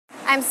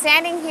I'm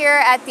standing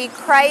here at the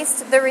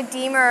Christ the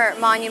Redeemer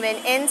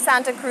Monument in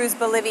Santa Cruz,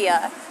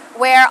 Bolivia,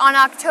 where on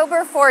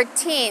October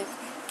 14th,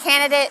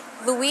 candidate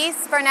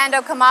Luis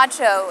Fernando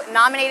Camacho,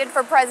 nominated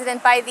for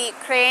president by the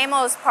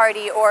Creemos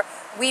Party, or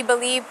We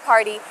Believe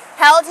Party,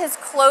 held his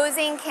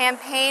closing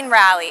campaign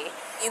rally.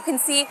 You can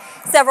see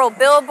several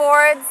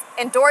billboards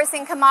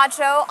endorsing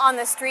Camacho on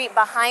the street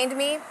behind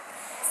me.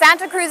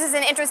 Santa Cruz is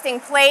an interesting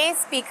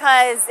place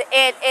because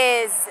it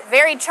is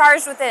very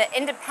charged with the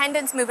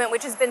independence movement,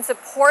 which has been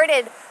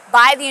supported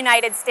by the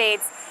United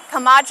States.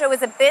 Camacho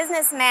is a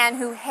businessman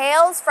who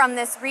hails from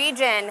this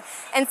region,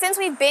 and since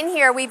we've been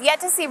here, we've yet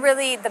to see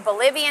really the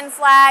Bolivian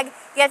flag,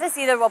 yet to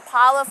see the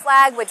Rapala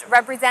flag, which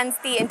represents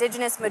the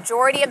indigenous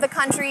majority of the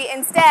country.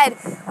 Instead,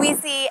 we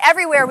see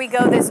everywhere we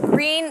go this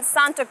green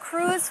Santa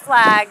Cruz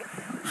flag,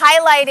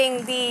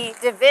 highlighting the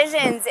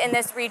divisions in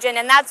this region,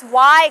 and that's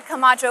why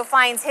Camacho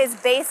finds his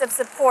base of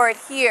support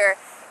here.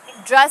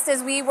 Just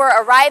as we were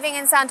arriving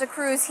in Santa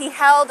Cruz, he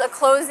held a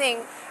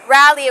closing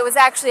rally. It was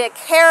actually a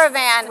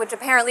caravan, which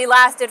apparently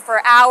lasted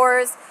for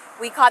hours.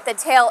 We caught the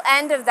tail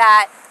end of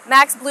that.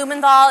 Max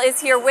Blumenthal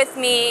is here with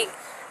me.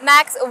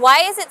 Max,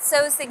 why is it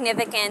so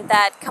significant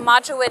that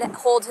Camacho would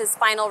hold his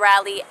final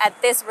rally at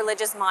this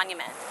religious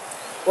monument?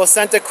 Well,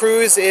 Santa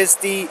Cruz is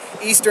the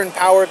eastern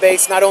power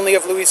base, not only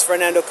of Luis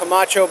Fernando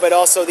Camacho, but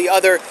also the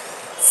other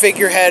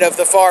figurehead of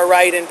the far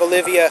right in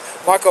Bolivia,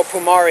 Marco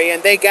Pumari.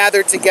 And they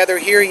gathered together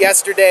here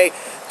yesterday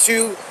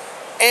to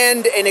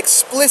end an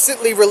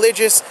explicitly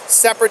religious,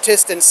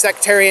 separatist, and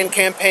sectarian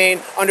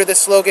campaign under the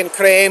slogan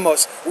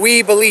Creemos.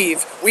 We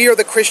believe. We are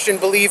the Christian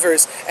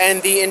believers.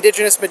 And the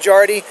indigenous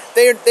majority,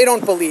 they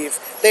don't believe.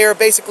 They are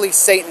basically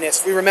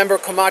Satanists. We remember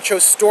Camacho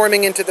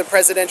storming into the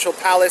presidential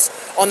palace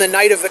on the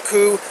night of the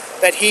coup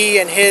that he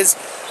and his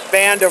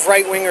band of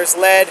right-wingers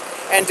led,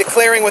 and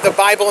declaring with a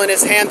Bible in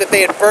his hand that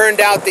they had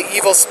burned out the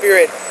evil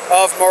spirit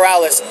of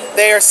Morales.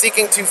 They are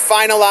seeking to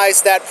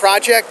finalize that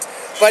project,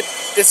 but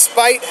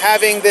despite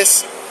having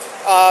this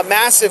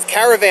massive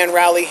caravan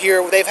rally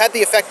here, they've had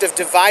the effect of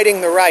dividing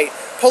the right,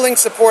 pulling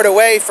support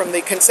away from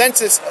the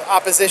consensus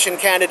opposition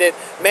candidate,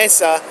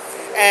 Mesa,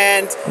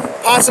 and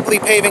possibly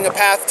paving a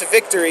path to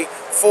victory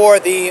for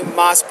the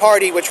MAS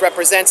party, which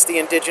represents the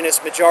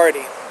indigenous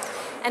majority.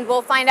 And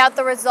we'll find out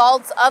the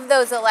results of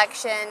those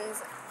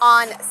elections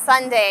on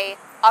Sunday,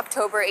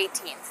 October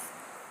 18th.